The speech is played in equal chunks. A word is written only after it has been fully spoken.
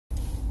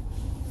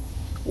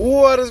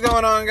What is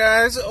going on,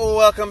 guys?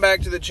 Welcome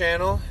back to the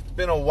channel. It's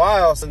been a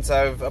while since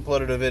I've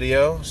uploaded a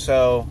video,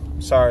 so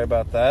sorry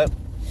about that.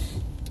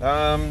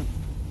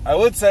 I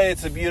would say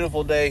it's a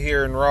beautiful day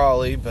here in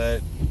Raleigh,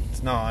 but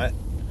it's not.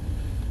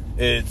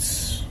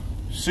 It's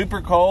super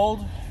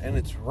cold and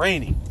it's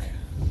raining.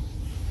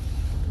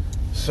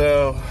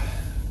 So,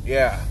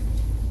 yeah,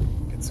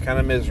 it's kind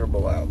of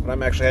miserable out. But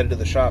I'm actually headed to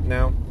the shop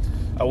now.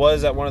 I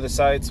was at one of the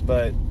sites,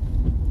 but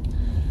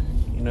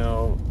you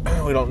know,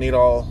 we don't need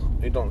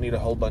a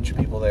whole bunch of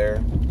people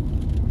there.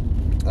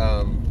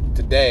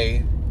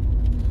 Today,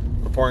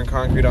 we're pouring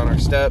concrete on our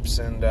steps,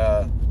 and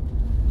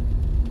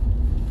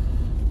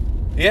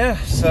yeah,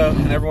 so,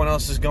 and everyone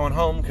else is going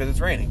home because it's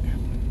raining.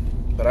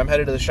 But I'm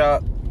headed to the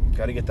shop.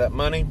 Got to get that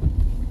money.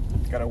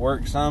 Got to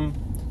work some.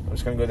 I'm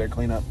just going to go there and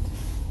clean up.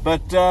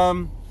 But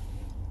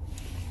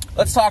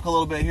let's talk a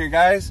little bit here,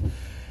 guys.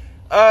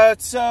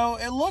 So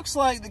it looks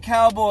like the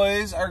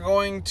Cowboys are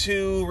going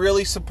to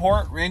really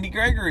support Randy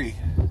Gregory.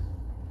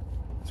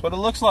 That's what it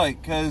looks like,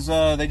 because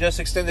they just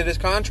extended his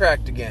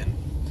contract again.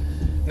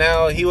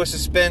 Now, he was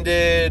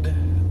suspended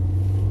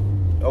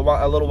a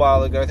little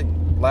while ago, I think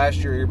last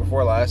year, year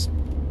before last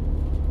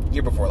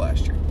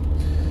year.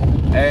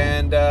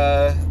 And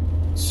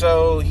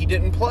so he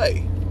didn't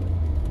play.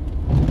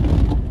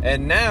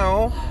 And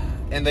now,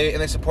 and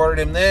they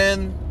supported him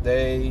then,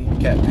 they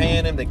kept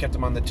paying him, they kept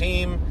him on the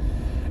team.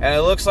 And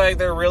it looks like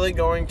they're really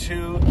going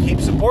to keep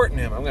supporting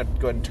him. I'm going to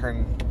go ahead and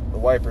turn the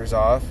wipers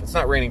off. It's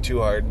not raining too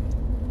hard.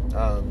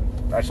 I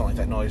just don't like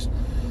that noise.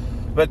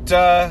 But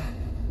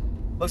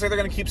looks like they're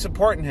going to keep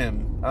supporting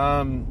him.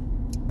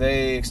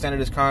 They extended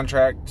his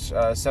contract,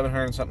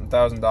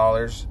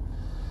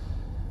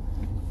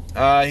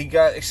 $700,000. He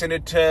got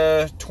extended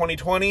to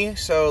 2020,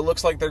 so it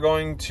looks like they're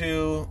going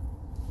to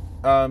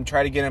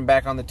try to get him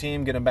back on the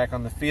team, get him back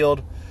on the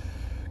field.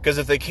 Because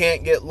if they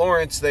can't get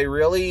Lawrence, they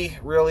really,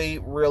 really,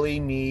 really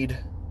need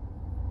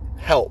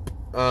help.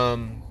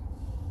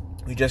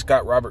 We just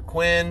got Robert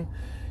Quinn.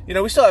 You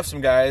know, we still have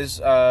some guys.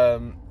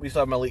 We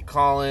still have Malik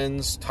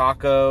Collins,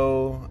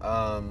 Taco,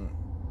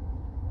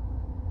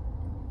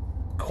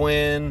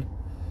 Quinn,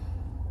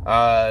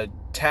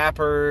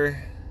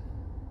 Tapper,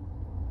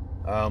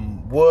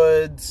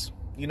 Woods.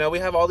 You know, we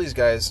have all these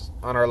guys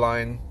on our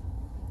line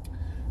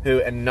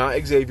and not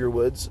Xavier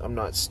Woods. I'm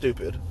not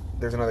stupid.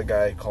 There's another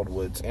guy called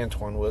Woods,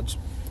 Antoine Woods,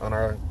 on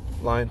our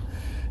line.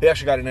 He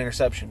actually got an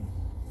interception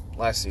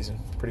last season.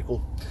 Pretty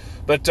cool.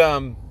 But,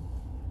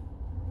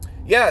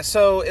 yeah,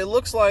 so it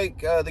looks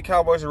like the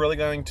Cowboys are really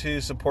going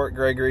to support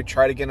Gregory,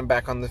 try to get him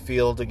back on the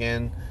field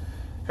again,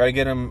 try to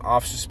get him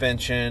off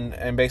suspension,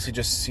 and basically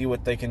just see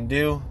what they can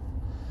do.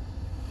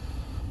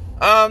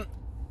 I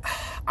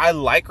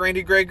like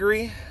Randy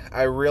Gregory.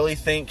 I really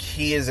think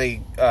he is a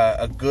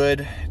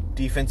good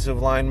defensive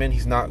lineman.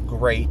 He's not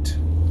great.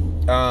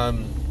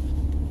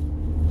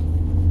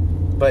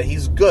 But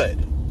he's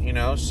good, you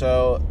know,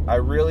 so I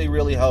really,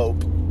 really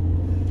hope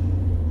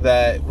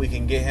that we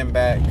can get him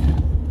back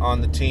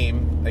on the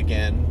team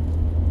again,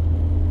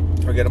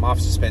 or get him off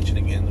suspension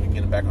again, and we can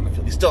get him back on the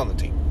field. He's still on the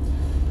team.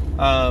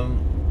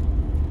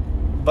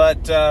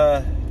 But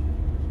I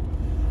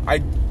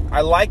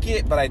like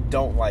it, but I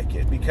don't like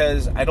it,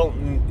 because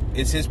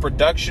is his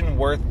production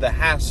worth the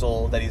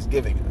hassle that he's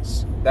giving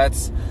us?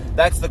 That's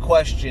the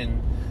question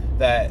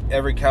that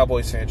every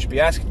Cowboys fan should be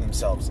asking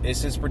themselves.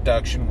 Is his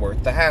production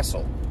worth the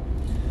hassle?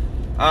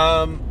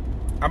 I'm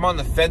on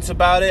the fence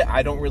about it.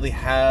 I don't really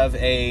have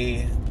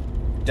a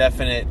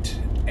definite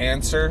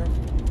answer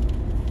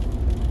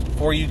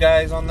for you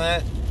guys on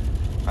that.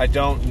 I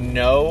don't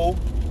know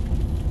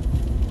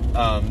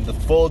the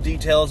full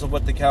details of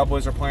what the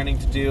Cowboys are planning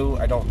to do.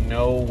 I don't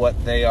know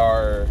what they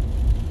are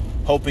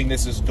hoping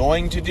this is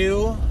going to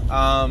do.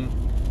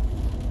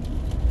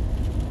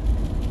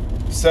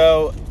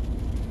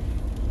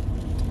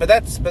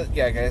 But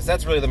yeah, guys,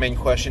 that's really the main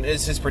question.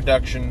 Is his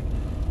production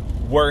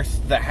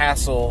worth the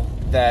hassle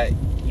that,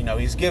 you know,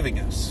 he's giving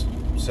us?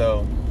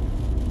 So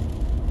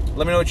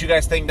let me know what you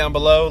guys think down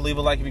below. Leave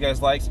a like if you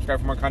guys like. Subscribe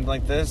for more content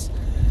like this.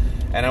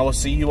 And I will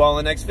see you all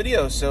in the next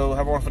video. So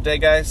have a wonderful day,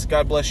 guys.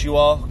 God bless you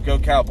all. Go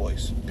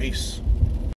Cowboys. Peace.